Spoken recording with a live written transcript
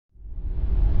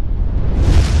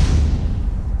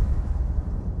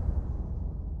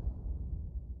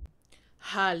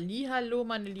Hallihallo,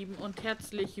 meine Lieben, und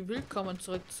herzlich willkommen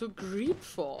zurück zu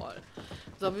GreedFall.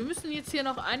 So, wir müssen jetzt hier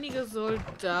noch einige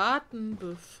Soldaten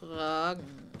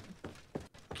befragen.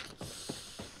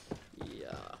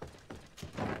 Ja.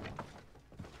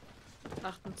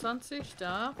 28,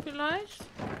 da vielleicht?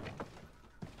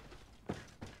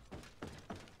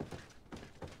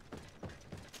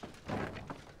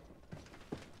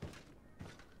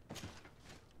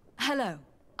 Hello,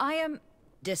 I am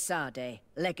Desade,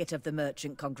 legate of the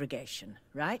merchant congregation,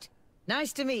 right?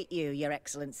 Nice to meet you, Your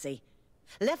Excellency.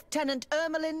 Lieutenant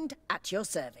Ermelind at your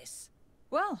service.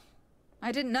 Well,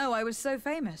 I didn't know I was so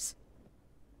famous.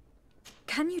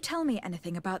 Can you tell me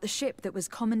anything about the ship that was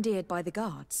commandeered by the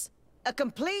guards? A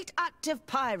complete act of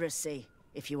piracy,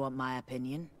 if you want my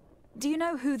opinion. Do you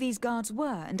know who these guards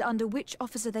were and under which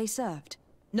officer they served?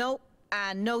 No,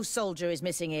 and no soldier is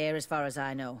missing here as far as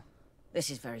I know.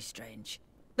 This is very strange.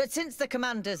 But since the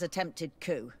commander's attempted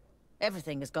coup,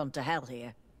 everything has gone to hell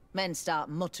here. Men start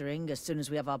muttering as soon as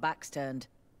we have our backs turned.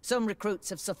 Some recruits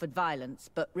have suffered violence,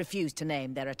 but refuse to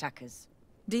name their attackers.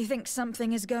 Do you think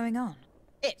something is going on?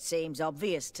 It seems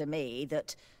obvious to me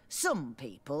that some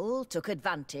people took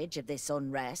advantage of this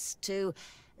unrest to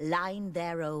line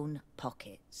their own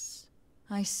pockets.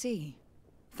 I see.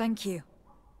 Thank you.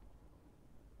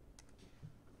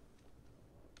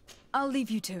 I'll leave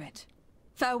you to it.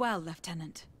 Farewell,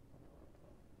 Lieutenant.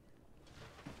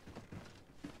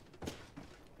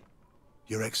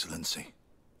 Your Excellency,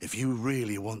 if you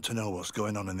really want to know what's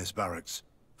going on in this barracks,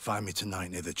 find me tonight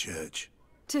near the church.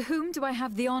 To whom do I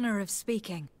have the honor of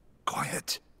speaking?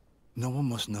 Quiet. No one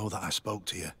must know that I spoke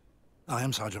to you. I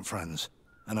am Sergeant Franz,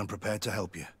 and I'm prepared to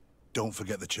help you. Don't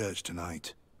forget the church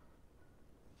tonight.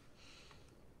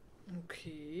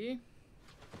 Okay.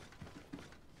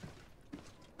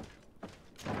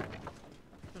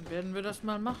 Dann werden wir das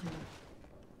mal machen.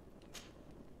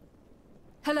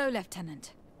 Hello,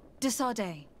 Lieutenant.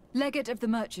 Desade, legate of the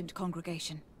merchant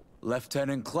congregation.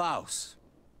 Lieutenant Klaus.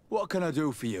 What can I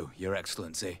do for you, Your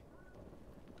Excellency?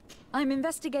 I'm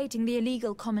investigating the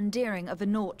illegal commandeering of a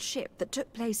Naut ship that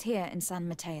took place here in San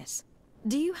Mateus.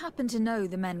 Do you happen to know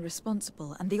the men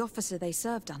responsible and the officer they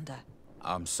served under?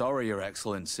 I'm sorry, Your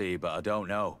Excellency, but I don't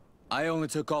know. I only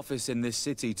took office in this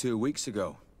city 2 weeks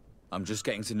ago. I'm just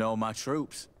getting to know my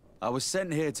troops. I was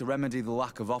sent here to remedy the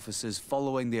lack of officers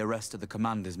following the arrest of the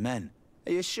commander's men.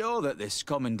 Are you sure that this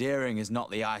commandeering is not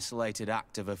the isolated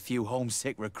act of a few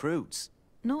homesick recruits?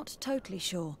 Not totally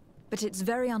sure, but it's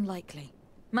very unlikely.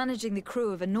 Managing the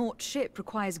crew of a Naut ship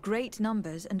requires great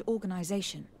numbers and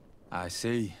organization. I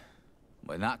see.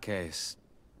 Well, in that case,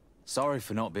 sorry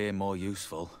for not being more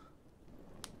useful.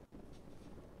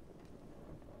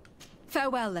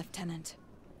 Farewell, Lieutenant.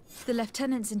 The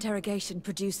Lieutenant's interrogation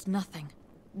produced nothing.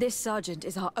 This sergeant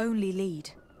is our only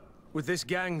lead. With this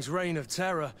gang's reign of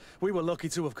terror, we were lucky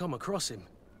to have come across him.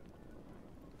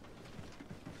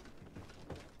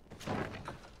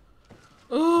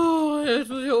 Oh, jetzt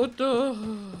muss ich unter.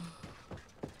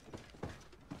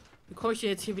 Wie komme ich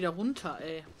denn jetzt hier wieder runter,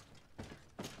 ey?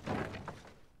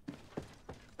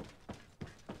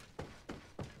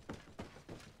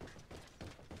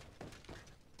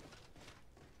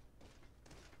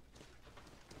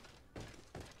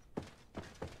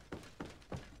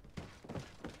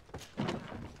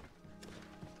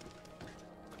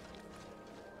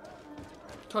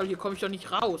 Toll, hier komme ich doch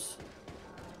nicht raus.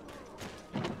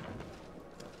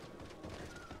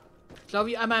 Ich glaube,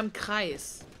 wie einmal im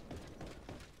Kreis.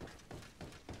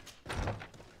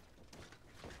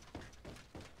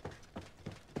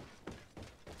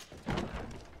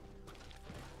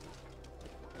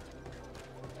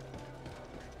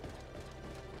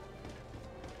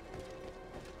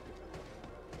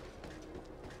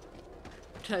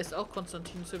 Da ist auch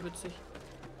Konstantin, so witzig.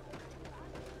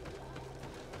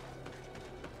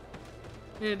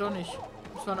 Nee, doch nicht.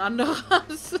 Das war ein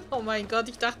anderes. Oh mein Gott,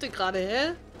 ich dachte gerade,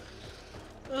 hä?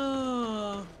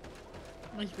 Oh,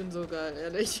 ich bin so geil,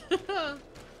 ehrlich.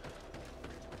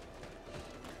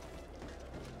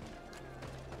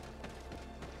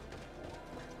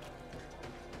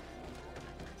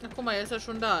 Na, guck mal, er ist ja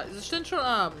schon da. Es ist schon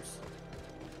abends.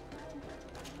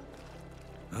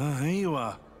 Ah, here you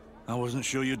are. I wasn't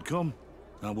sure you'd come.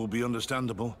 That will be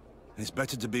understandable. It's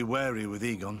better to be wary with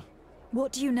Egon.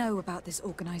 What do you know about this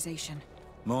organization?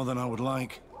 More than I would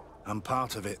like. I'm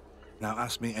part of it. Now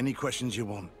ask me any questions you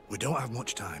want. We don't have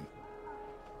much time.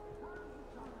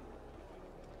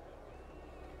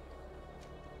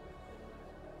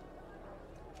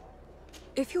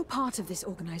 If you're part of this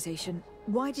organization,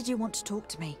 why did you want to talk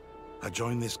to me? I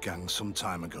joined this gang some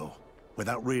time ago,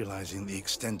 without realizing the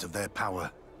extent of their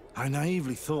power. I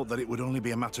naively thought that it would only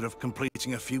be a matter of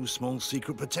completing a few small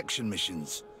secret protection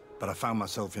missions, but I found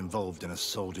myself involved in a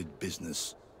sordid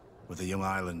business with the young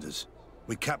islanders.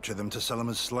 We capture them to sell them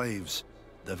as slaves.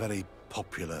 They're very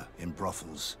popular in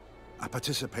brothels. I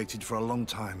participated for a long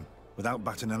time, without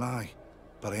batting an eye,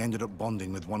 but I ended up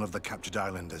bonding with one of the captured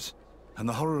islanders, and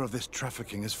the horror of this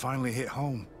trafficking has finally hit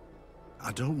home.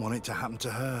 I don't want it to happen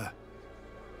to her.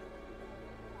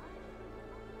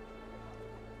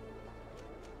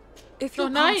 If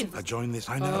you're nein! I joined this.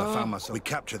 I found myself. We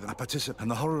captured them. I participated, and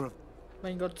the horror of...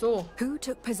 Mein Gott, so. Who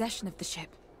took possession of the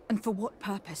ship, and for what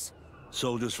purpose?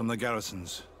 Soldiers from the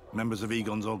garrisons, members of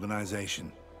Egon's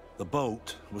organization. The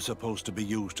boat was supposed to be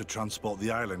used to transport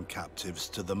the island captives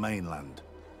to the mainland.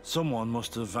 Someone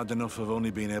must have had enough of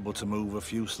only being able to move a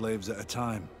few slaves at a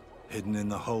time, hidden in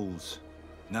the holds.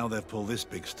 Now they've pulled this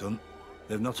big stunt.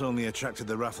 They've not only attracted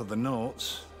the wrath of the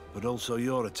Nauts, but also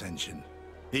your attention.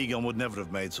 Egon would never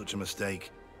have made such a mistake,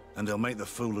 and he'll make the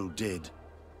fool who did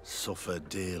suffer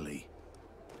dearly.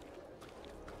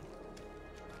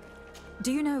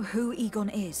 Do you know who Egon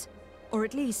is? Or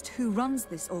at least who runs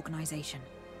this organization?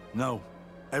 No.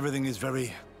 Everything is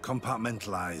very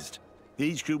compartmentalized.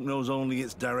 Each group knows only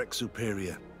its direct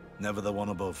superior, never the one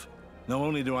above. Not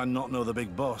only do I not know the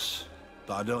big boss,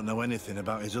 but I don't know anything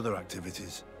about his other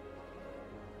activities.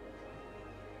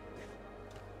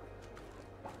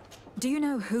 Do you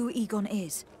know who Egon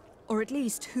is? Or at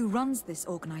least who runs this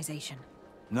organization?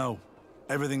 No.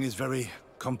 Everything is very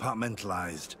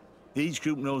compartmentalized. Each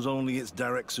group knows only its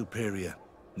direct superior,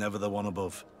 never the one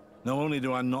above. Not only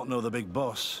do I not know the big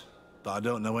boss, but I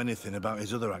don't know anything about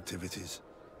his other activities.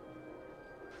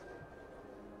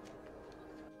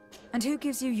 And who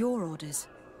gives you your orders?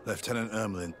 Lieutenant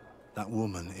Ermelin. That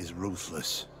woman is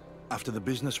ruthless. After the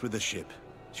business with the ship,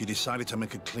 she decided to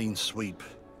make a clean sweep,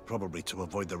 probably to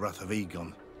avoid the wrath of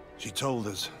Egon. She told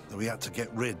us that we had to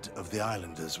get rid of the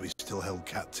islanders we still held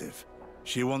captive.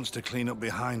 She wants to clean up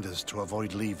behind us to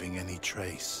avoid leaving any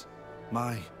trace.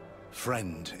 My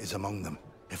friend is among them.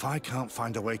 If I can't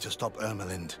find a way to stop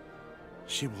Ermelind,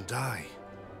 she will die.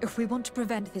 If we want to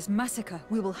prevent this massacre,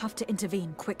 we will have to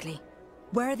intervene quickly.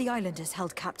 Where are the islanders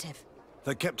held captive?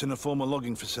 They're kept in a former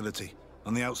logging facility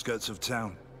on the outskirts of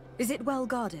town. Is it well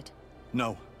guarded?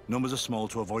 No. Numbers are small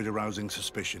to avoid arousing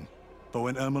suspicion. But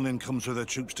when Ermelin comes with her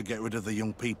troops to get rid of the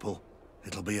young people,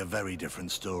 it'll be a very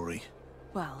different story.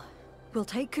 Well, we'll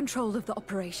take control of the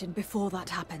operation before that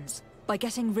happens, by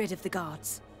getting rid of the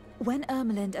guards. When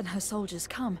Ermelind and her soldiers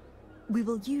come, we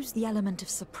will use the element of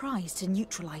surprise to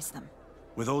neutralize them.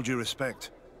 With all due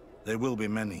respect, there will be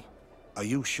many. Are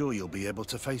you sure you'll be able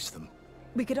to face them?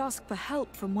 We could ask for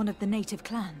help from one of the native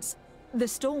clans. The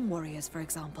Storm Warriors, for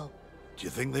example. Do you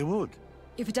think they would?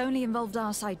 If it only involved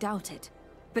us, I doubt it.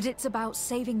 But it's about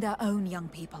saving their own young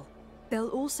people. They'll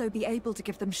also be able to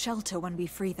give them shelter when we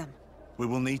free them. We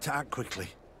will need to act quickly.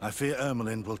 I fear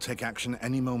Ermelin will take action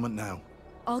any moment now.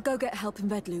 I'll go get help in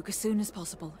Vedlug as soon as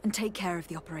possible and take care of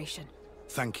the operation.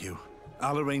 Thank you.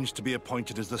 I'll arrange to be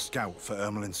appointed as the scout for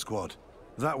Ermelin's squad.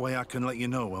 That way I can let you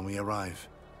know when we arrive.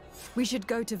 We should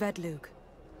go to Vedlug.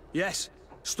 Yes,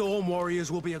 Storm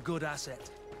Warriors will be a good asset.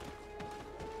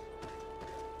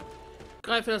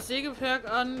 Greife das Seegewerk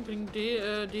an, bring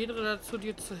Dedre dazu,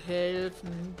 dir zu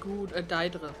helfen. Gut,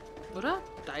 Deidre. Oder?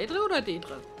 Deidre oder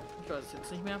Dedre? Ich weiß es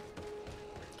jetzt nicht mehr.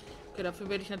 Okay, dafür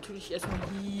werde ich natürlich erstmal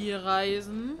hier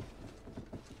reisen.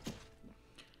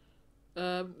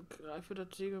 Greife das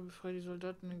Segel, befreie die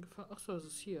Soldaten in Gefahr. Achso, das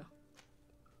ist hier.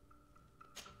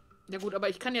 Ja gut, aber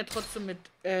ich kann ja trotzdem mit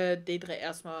Dedre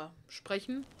erstmal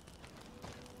sprechen.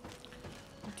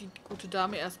 Und die gute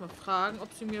Dame erstmal fragen, ob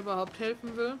sie mir überhaupt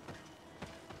helfen will.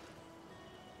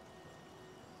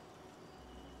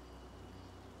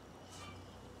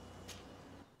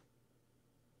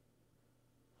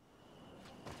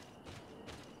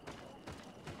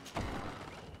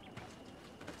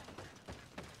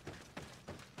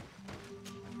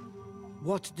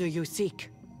 What do you seek?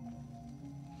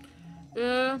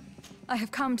 I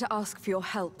have come to ask for your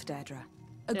help, Deirdre.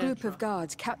 A group of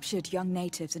guards captured young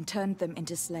natives and turned them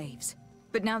into slaves.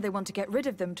 But now they want to get rid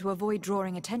of them to avoid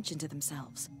drawing attention to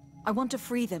themselves. I want to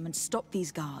free them and stop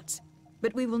these guards.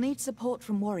 But we will need support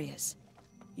from warriors.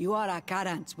 You are a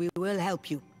Karans. We will help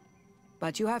you.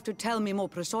 But you have to tell me more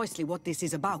precisely what this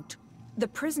is about. The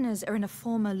prisoners are in a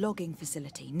former logging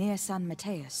facility near San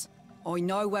Mateus. I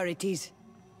know where it is.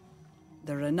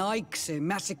 The Renaiks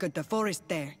massacred the forest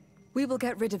there. We will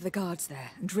get rid of the guards there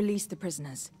and release the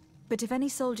prisoners. But if any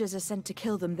soldiers are sent to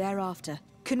kill them thereafter,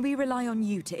 can we rely on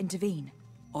you to intervene?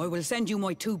 I will send you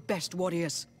my 2 best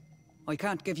warriors. I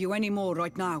can't give you any more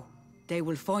right now. They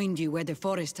will find you where the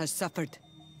forest has suffered.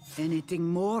 Anything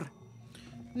more?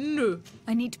 Nö.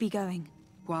 I need to be going.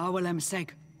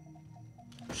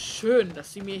 Schön,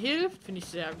 dass sie mir hilft. Finde ich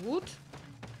sehr gut.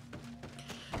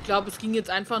 Ich glaube, es ging jetzt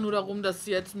einfach nur darum, dass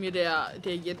jetzt mir der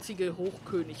jetzige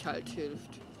Hochkönig halt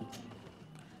hilft.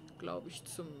 Glaube ich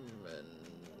zumindest.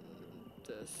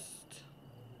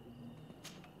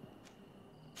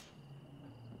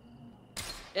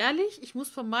 Ehrlich? Ich muss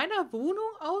von meiner Wohnung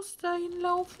aus dahin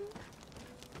laufen?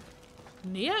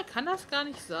 Näher kann das gar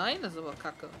nicht sein. Das ist aber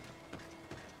kacke.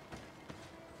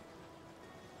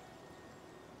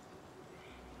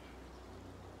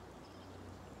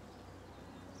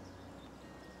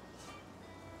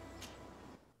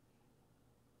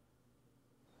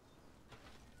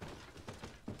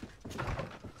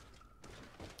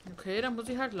 Okay, dann muss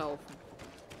ich halt laufen.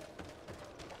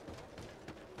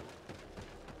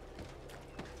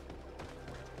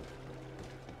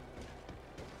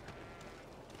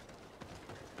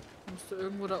 Müsste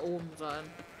irgendwo da oben sein.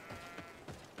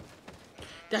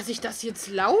 Dass ich das jetzt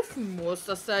laufen muss,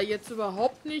 dass da jetzt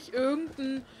überhaupt nicht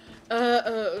irgendein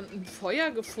ein Feuer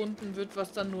gefunden wird,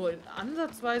 was dann nur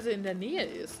ansatzweise in der Nähe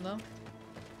ist, ne?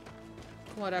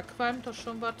 Guck mal, da qualmt doch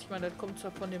schon was. Ich meine, das kommt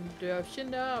zwar von dem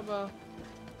Dörfchen da, aber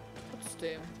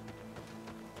trotzdem.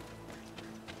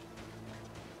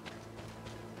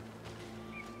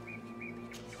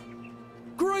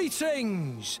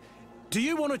 Greetings! Do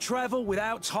you want to travel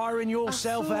without tiring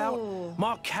yourself out?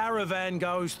 My caravan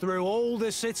goes through all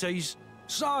the cities.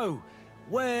 So,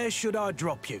 where should I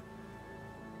drop you?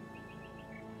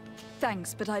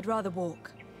 Thanks, but I'd rather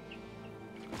walk.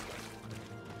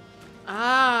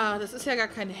 Ah, das ist ja gar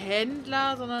kein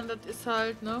Händler, sondern das ist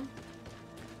halt, ne?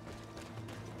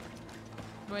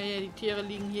 Weil hier, die Tiere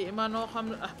liegen hier immer noch.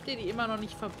 Habt ihr die immer noch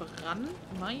nicht verbrannt?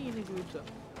 Meine Güte.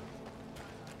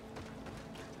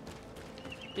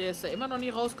 Der ist ja immer noch nie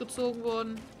rausgezogen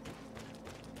worden.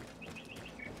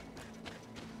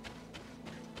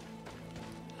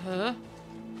 Hä?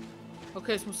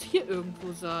 Okay, es muss hier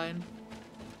irgendwo sein.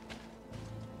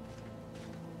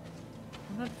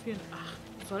 104. Ach,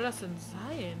 was soll das denn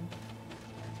sein?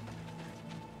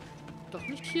 Doch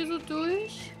nicht hier so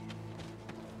durch?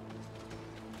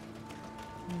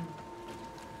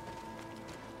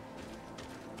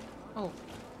 Oh.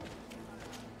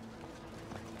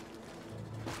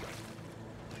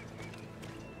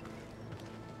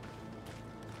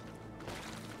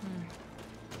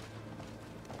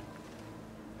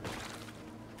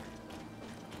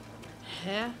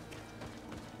 Hä?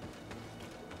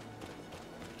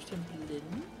 Ich bin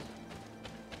blind?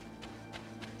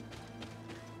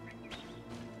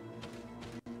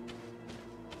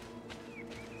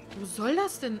 Wo soll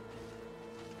das denn?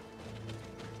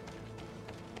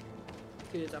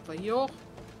 Ich gehe jetzt einfach hier hoch.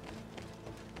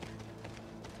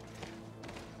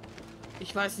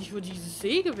 Ich weiß nicht, wo dieses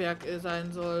Sägewerk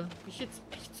sein soll. Bin ich jetzt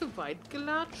echt zu weit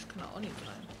gelatscht? Kann auch nicht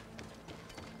sein.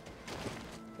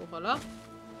 Hoppala.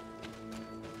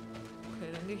 Okay,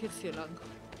 dann gehe ich jetzt hier lang.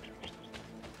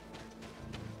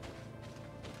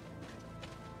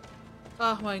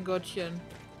 Ach mein Gottchen.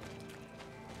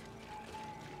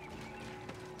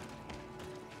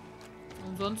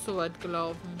 Umsonst so weit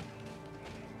gelaufen.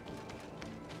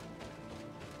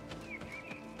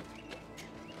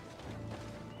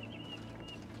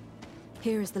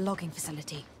 Here is the logging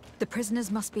facility. The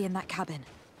prisoners must be in that cabin.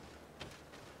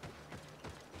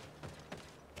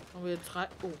 Und wir jetzt rein.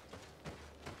 Oh.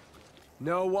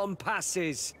 No one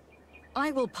passes.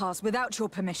 I will pass without your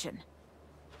permission.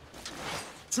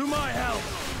 To my help!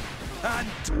 And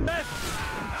death!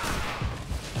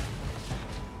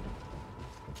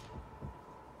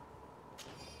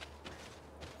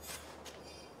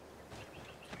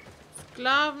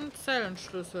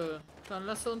 Sklavenzellenschlüssel. Dann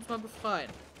lass uns mal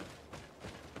befreien.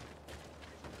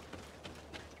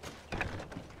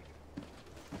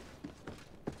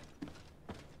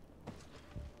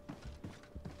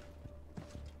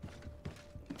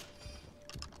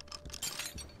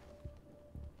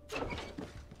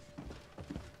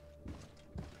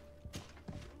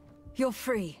 You're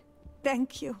free.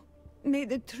 Thank you. May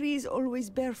the trees always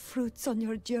bear fruits on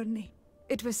your journey.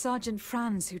 It was Sergeant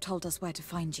Franz who told us where to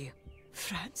find you.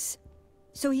 Franz?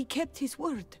 So he kept his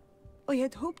word. I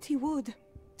had hoped he would.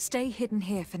 Stay hidden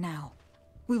here for now.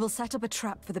 We will set up a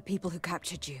trap for the people who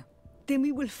captured you. Then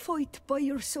we will fight by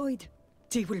your side.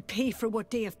 They will pay for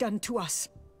what they have done to us.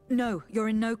 No, you're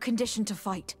in no condition to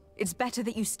fight. It's better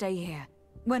that you stay here.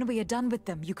 When we are done with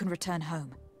them, you can return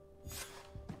home.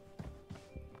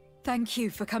 Thank you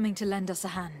for coming to lend us a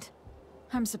hand.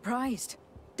 I'm surprised.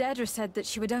 Deirdre said that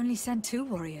she would only send 2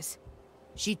 warriors.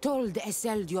 She told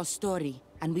Esseld your story,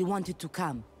 and we wanted to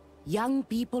come. Young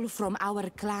people from our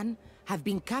clan, have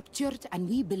been captured and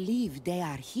we believe they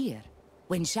are here.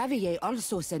 When Xavier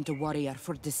also sent a warrior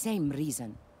for the same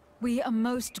reason. We are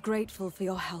most grateful for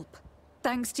your help.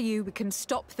 Thanks to you, we can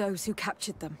stop those who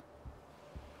captured them.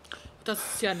 Das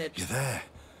ist ja nett. You're there.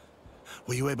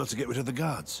 Were you able to get rid of the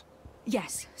guards?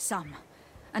 Yes, some.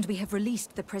 And we have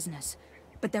released the prisoners.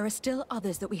 But there are still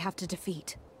others that we have to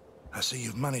defeat. I see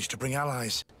you've managed to bring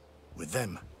allies. With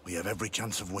them, we have every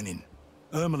chance of winning.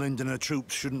 Ermelind and her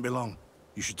troops shouldn't be long.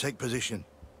 You should take position.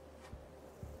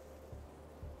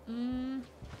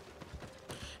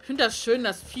 Ich finde das schön,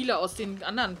 dass viele aus den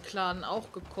anderen Clans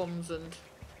auch gekommen sind.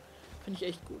 Finde ich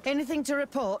echt gut. Anything to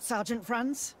report, Sergeant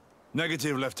Franz?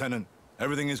 Negative, Lieutenant.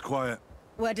 Everything is quiet.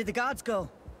 Where did the guards go?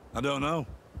 I don't know.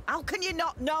 How can you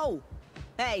not know?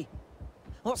 Hey,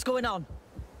 what's going on?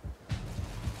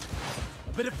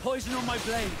 A bit of poison on my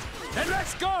blade. Then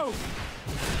let's go!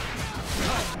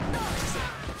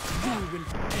 You will pay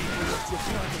for what your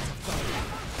brothers have done.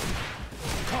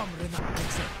 Come,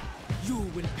 Renato. You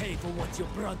will pay for what your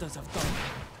brothers have done.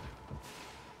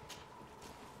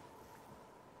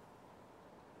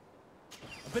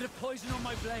 A bit of poison on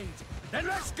my blade. Then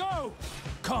let's go!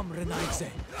 Come, Renato.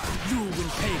 You will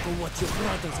pay for what your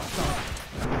brothers have done.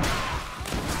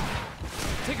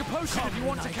 Take a potion if you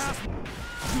want to cast.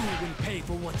 You will pay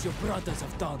for what your brothers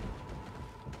have done.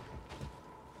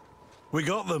 We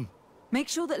got them. Make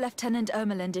sure that Lieutenant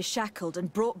Ermelind is shackled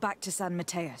and brought back to San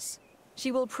Mateus.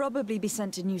 She will probably be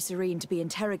sent to New Serene to be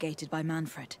interrogated by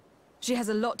Manfred. She has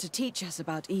a lot to teach us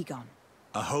about Egon.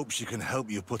 I hope she can help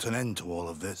you put an end to all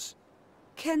of this.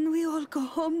 Can we all go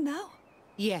home now?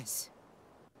 Yes.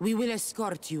 We will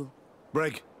escort you.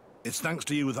 Breg, it's thanks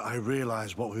to you that I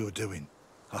realized what we were doing.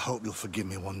 I hope you'll forgive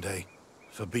me one day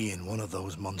for being one of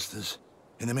those monsters.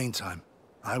 In the meantime,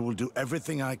 I will do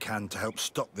everything I can to help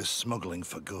stop this smuggling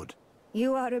for good.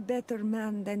 You are a better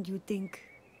man than you think,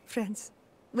 friends.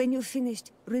 When you're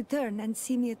finished, return and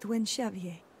see me at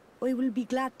Xavier. I will be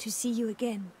glad to see you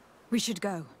again. We should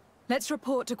go. Let's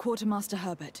report to Quartermaster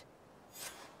Herbert.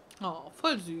 Oh,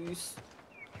 voll süß.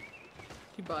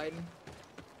 Die beiden.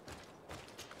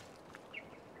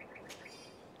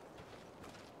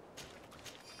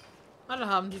 Alle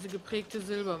haben diese geprägte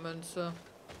Silbermünze.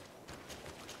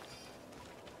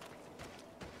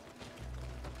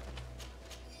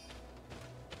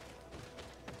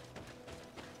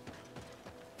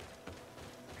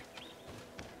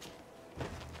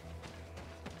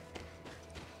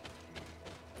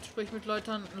 Sprich mit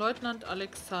Leutnant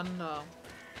Alexander.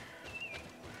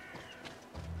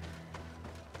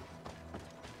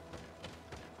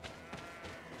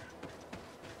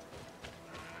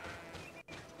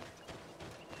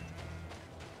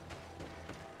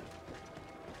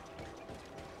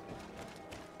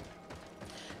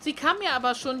 Sie kam mir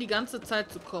aber schon die ganze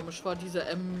Zeit so komisch vor, diese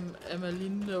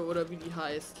Emmelinde oder wie die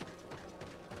heißt.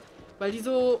 Weil die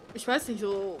so, ich weiß nicht,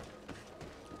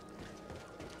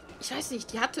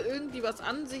 die hatte irgendwie was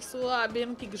an sich so,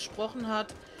 während die gesprochen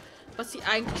hat, was sie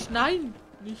eigentlich, nein,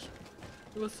 nicht,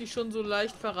 was sie schon so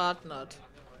leicht verraten hat.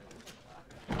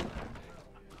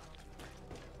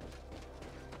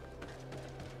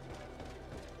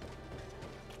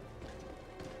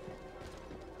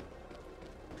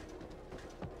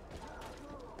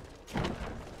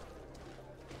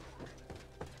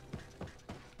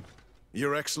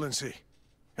 Your Excellency,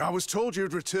 I was told you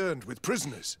had returned with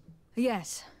prisoners.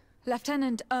 Yes.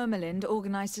 Lieutenant Ermelind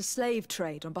organized a slave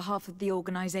trade on behalf of the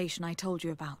organization I told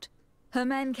you about. Her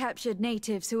men captured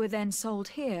natives who were then sold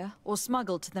here or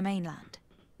smuggled to the mainland.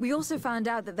 We also found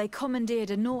out that they commandeered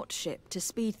a Naut ship to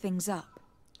speed things up.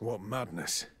 What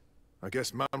madness. I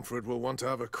guess Manfred will want to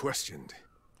have her questioned.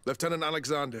 Lieutenant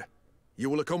Alexander, you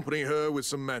will accompany her with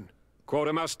some men.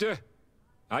 Quartermaster,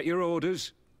 at your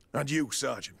orders. And you,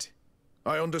 Sergeant.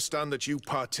 I understand that you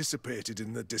participated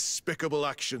in the despicable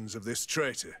actions of this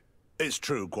traitor. It's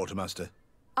true, Quartermaster.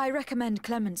 I recommend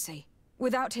clemency.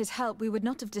 Without his help, we would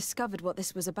not have discovered what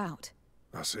this was about.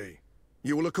 I see.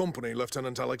 You will accompany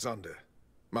Lieutenant Alexander.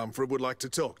 Manfred would like to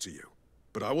talk to you,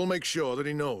 but I will make sure that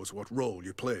he knows what role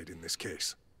you played in this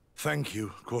case. Thank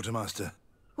you, Quartermaster.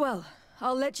 Well,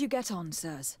 I'll let you get on,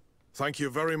 sirs. Thank you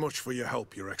very much for your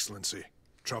help, Your Excellency.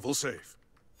 Travel safe.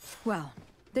 Well,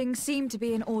 things seem to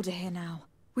be in order here now.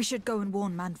 We should go and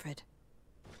warn Manfred.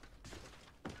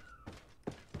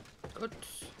 Gut.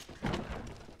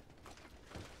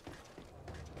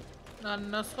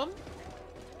 Andersrum.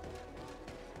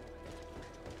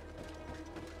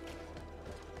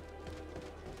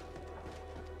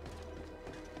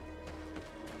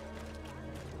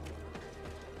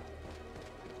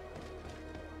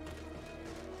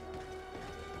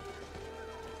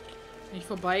 Bin ich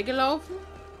vorbeigelaufen?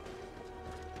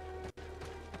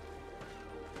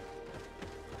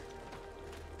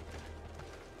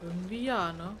 Irgendwie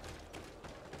ja, ne?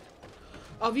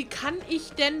 Aber wie kann ich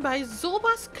denn bei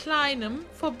sowas Kleinem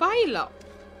vorbeilaufen?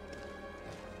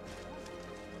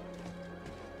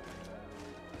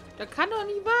 Das kann doch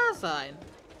nicht wahr sein.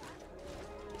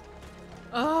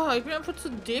 Ah, ich bin einfach zu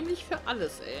dämlich für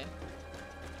alles, ey.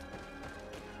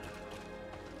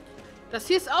 Das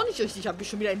hier ist auch nicht richtig. Ich habe mich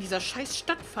schon wieder in dieser scheiß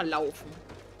Stadt verlaufen.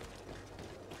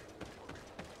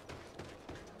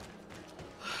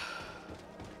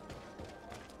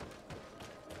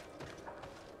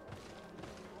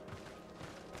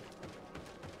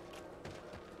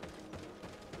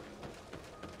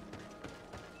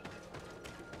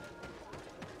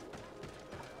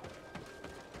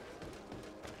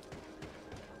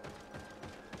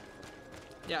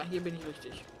 Ja, hier bin ich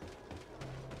richtig.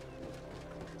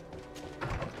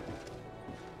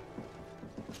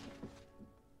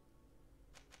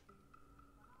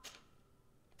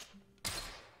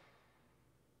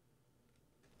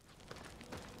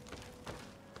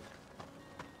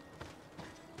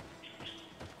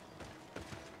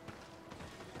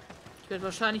 Ich werde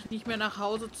wahrscheinlich nicht mehr nach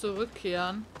Hause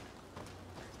zurückkehren.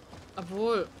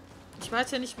 Obwohl, ich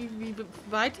weiß ja nicht, wie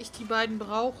weit ich die beiden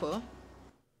brauche.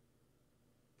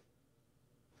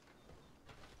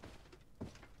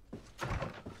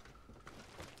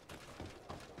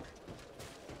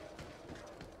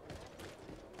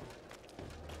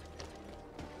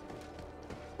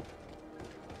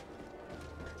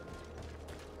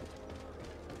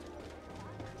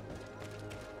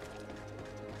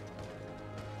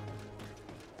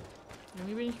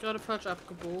 Irgendwie bin ich gerade falsch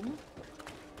abgebogen.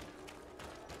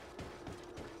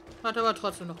 Hat aber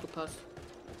trotzdem noch gepasst.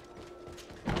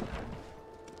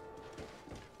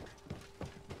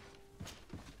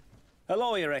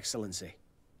 Hello, Your Excellency.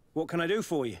 What can I do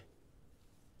for you?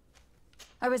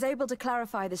 I was able to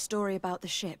clarify the story about the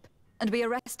ship, and we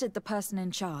arrested the person in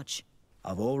charge.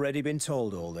 I've already been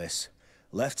told all this.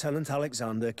 Lieutenant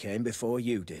Alexander came before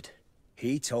you did.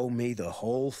 He told me the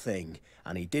whole thing,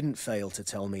 and he didn't fail to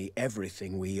tell me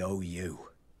everything we owe you.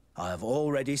 I have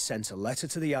already sent a letter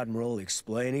to the Admiral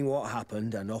explaining what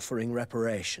happened and offering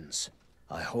reparations.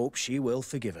 I hope she will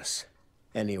forgive us.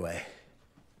 Anyway,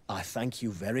 I thank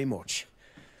you very much.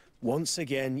 Once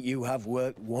again, you have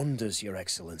worked wonders, Your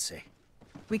Excellency.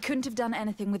 We couldn't have done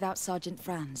anything without Sergeant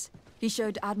Franz. He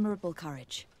showed admirable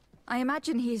courage. I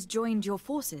imagine he's joined your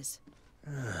forces.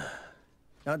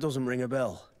 That doesn't ring a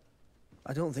bell.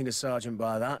 I don't think a sergeant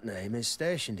by that name is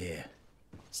stationed here.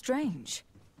 Strange.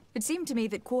 It seemed to me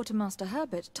that Quartermaster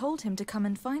Herbert told him to come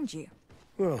and find you.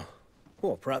 Well,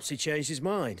 perhaps he changed his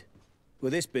mind.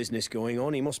 With this business going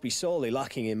on, he must be sorely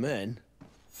lacking in men.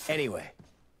 Anyway,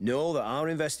 know that our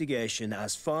investigation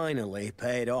has finally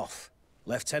paid off.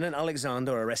 Lieutenant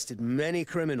Alexander arrested many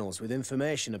criminals with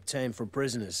information obtained from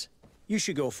prisoners. You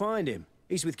should go find him.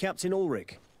 He's with Captain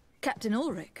Ulrich. Captain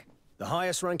Ulrich? The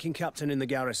highest-ranking captain in the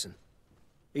garrison.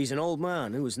 He's an old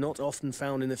man who was not often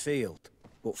found in the field.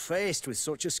 But faced with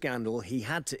such a scandal, he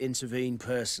had to intervene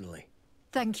personally.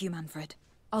 Thank you, Manfred.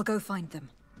 I'll go find them.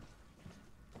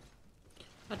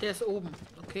 Ah, der ist oben.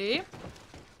 Okay.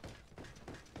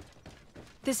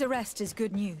 This arrest is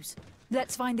good news.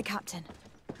 Let's find the captain.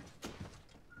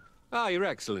 Ah, Your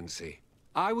Excellency.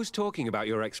 I was talking about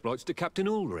your exploits to Captain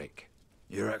Ulrich.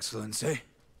 Your Excellency?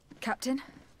 Captain,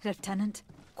 Lieutenant,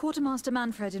 Quartermaster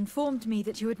Manfred informed me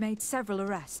that you had made several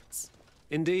arrests.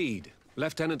 Indeed.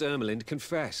 Lieutenant Ermelind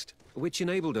confessed, which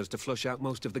enabled us to flush out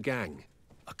most of the gang.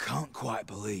 I can't quite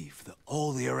believe that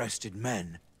all the arrested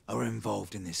men are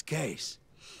involved in this case.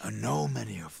 I know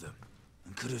many of them,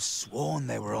 and could have sworn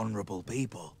they were honorable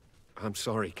people. I'm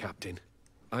sorry, Captain.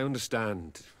 I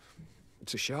understand.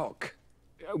 It's a shock.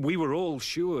 We were all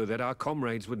sure that our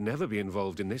comrades would never be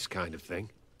involved in this kind of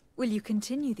thing. Will you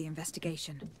continue the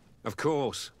investigation? Of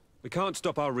course. We can't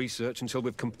stop our research until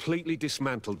we've completely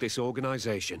dismantled this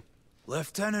organization.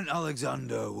 Lieutenant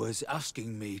Alexander was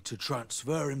asking me to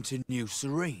transfer him to New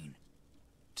Serene.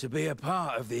 To be a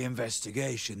part of the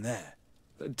investigation there.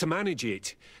 To manage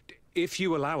it, if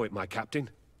you allow it, my captain.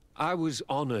 I was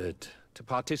honored to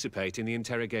participate in the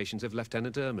interrogations of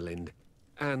Lieutenant Ermelind,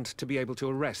 and to be able to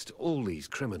arrest all these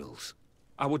criminals.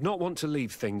 I would not want to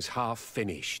leave things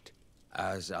half-finished.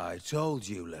 As I told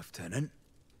you, Lieutenant,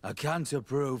 I can't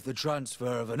approve the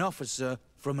transfer of an officer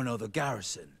from another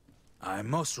garrison. I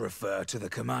must refer to the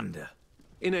commander.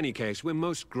 In any case, we're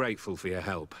most grateful for your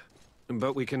help.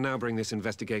 But we can now bring this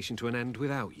investigation to an end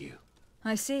without you.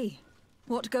 I see.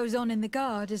 What goes on in the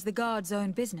Guard is the Guard's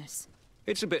own business.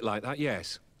 It's a bit like that,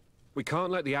 yes. We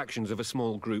can't let the actions of a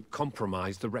small group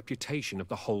compromise the reputation of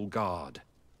the whole Guard.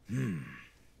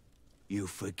 You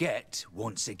forget,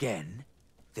 once again,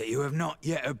 that you have not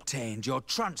yet obtained your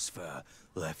transfer,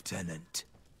 Lieutenant.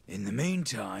 In the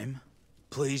meantime,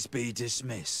 please be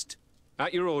dismissed.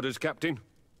 At your orders, Captain.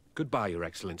 Goodbye, Your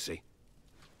Excellency.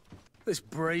 This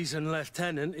brazen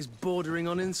lieutenant is bordering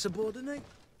on insubordinate.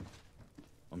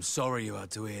 I'm sorry you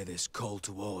had to hear this call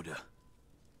to order.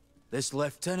 This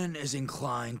lieutenant is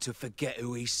inclined to forget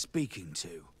who he's speaking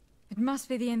to. It must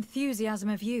be the enthusiasm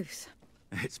of youth.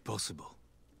 It's possible.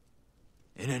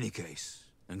 In any case,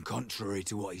 and contrary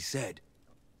to what he said,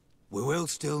 we will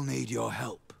still need your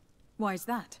help. Why is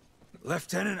that?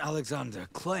 Lieutenant Alexander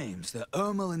claims that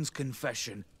Ermelin's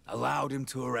confession allowed him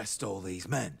to arrest all these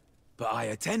men. But I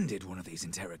attended one of these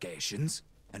interrogations,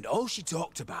 and all she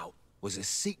talked about was a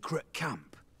secret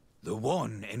camp. The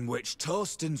one in which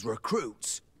Torsten's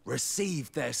recruits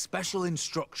received their special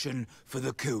instruction for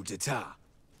the coup d'etat.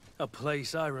 A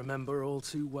place I remember all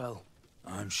too well.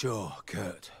 I'm sure,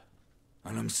 Kurt.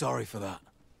 And I'm sorry for that.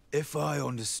 If I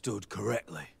understood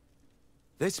correctly,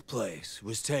 this place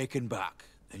was taken back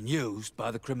and used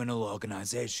by the criminal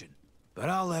organization. But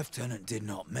our lieutenant did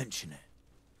not mention it,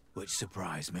 which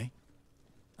surprised me,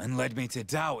 and led me to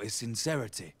doubt his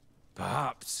sincerity.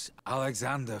 Perhaps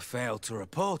Alexander failed to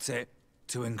report it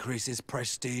to increase his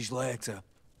prestige later.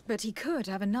 But he could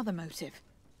have another motive.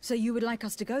 So you would like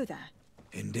us to go there?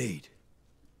 Indeed.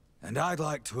 And I'd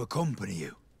like to accompany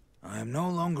you. I am no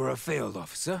longer a field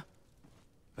officer,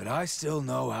 but I still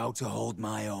know how to hold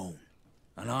my own.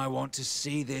 And I want to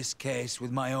see this case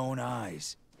with my own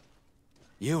eyes.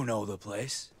 You know the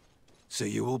place, so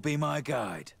you will be my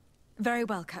guide. Very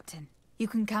well, Captain. You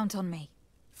can count on me.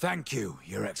 Thank you,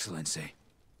 Your Excellency.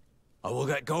 I will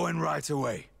get going right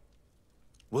away.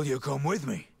 Will you come with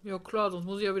me? Ja klar, sonst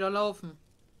muss ich ja wieder laufen.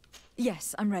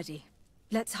 Yes, I'm ready.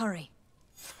 Let's hurry.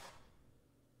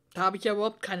 Da habe ich ja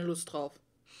überhaupt keine Lust drauf.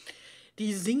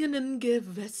 Die singenden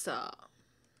Gewässer.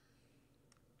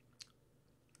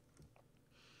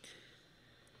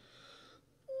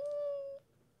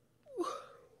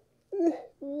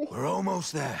 We're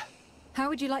almost there. How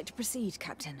would you like to proceed,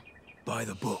 Captain? By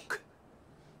the book.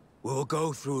 We'll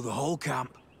go through the whole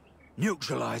camp,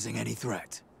 neutralizing any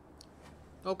threat.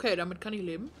 Okay, damit kann ich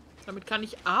leben. Damit kann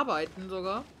ich arbeiten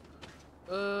sogar.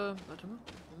 Warte mal.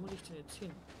 Wo muss ich denn jetzt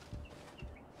hin?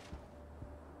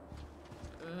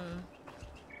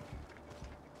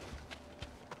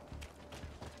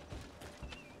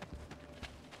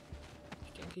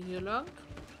 Ich denke hier lang.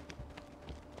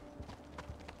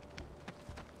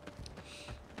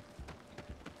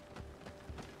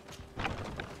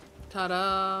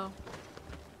 Tada!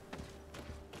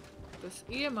 Das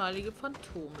ehemalige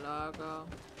Phantomlager.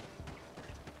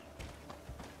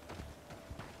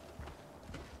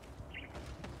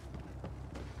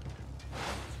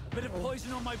 A bit of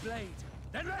poison on my blade.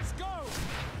 Then let's go!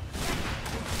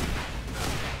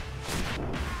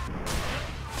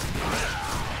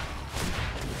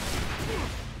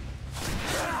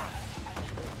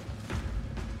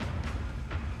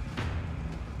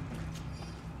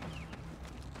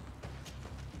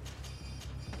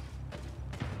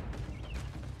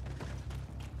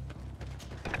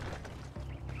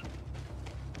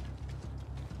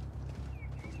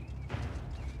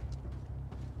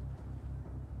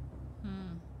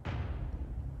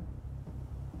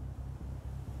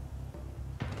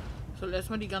 Ich soll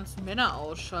erstmal die ganzen Männer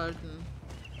ausschalten.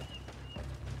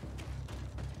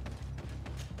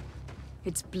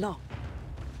 It's blocked.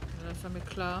 Ja, das war mir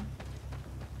klar.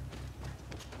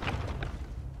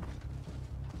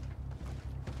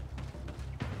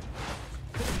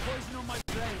 Poison on my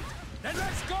blade. Then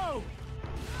let's go!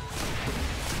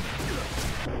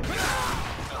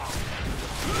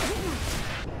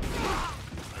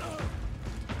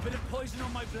 Bit of poison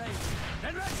on my blade.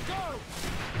 Then let's go!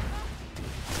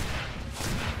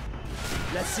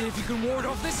 Let's see if you can ward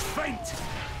off this feint.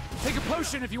 Take a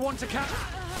potion if you want to catch.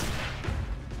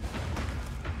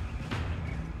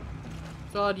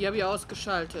 So, die habe ich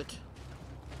ausgeschaltet.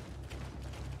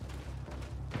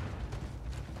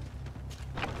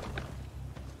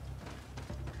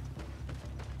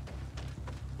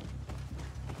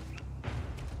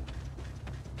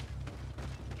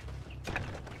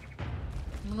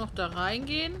 Nur noch da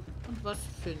reingehen und was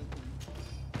finden.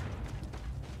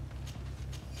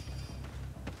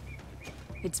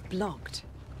 It's blocked.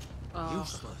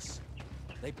 Useless.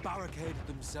 They barricaded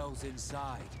themselves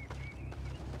inside.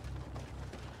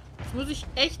 Jetzt muss ich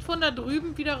echt von da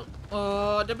drüben wieder...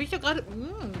 Oh, da bin ich ja gerade...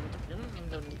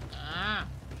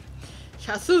 Ich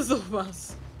hasse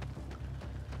sowas.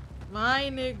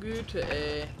 Meine Güte,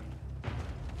 ey.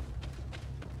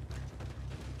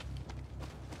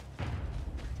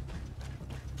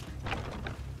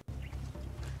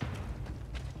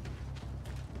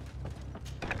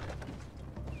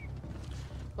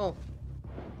 Oh.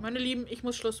 Meine Lieben, ich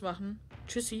muss Schluss machen.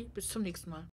 Tschüssi, bis zum nächsten Mal.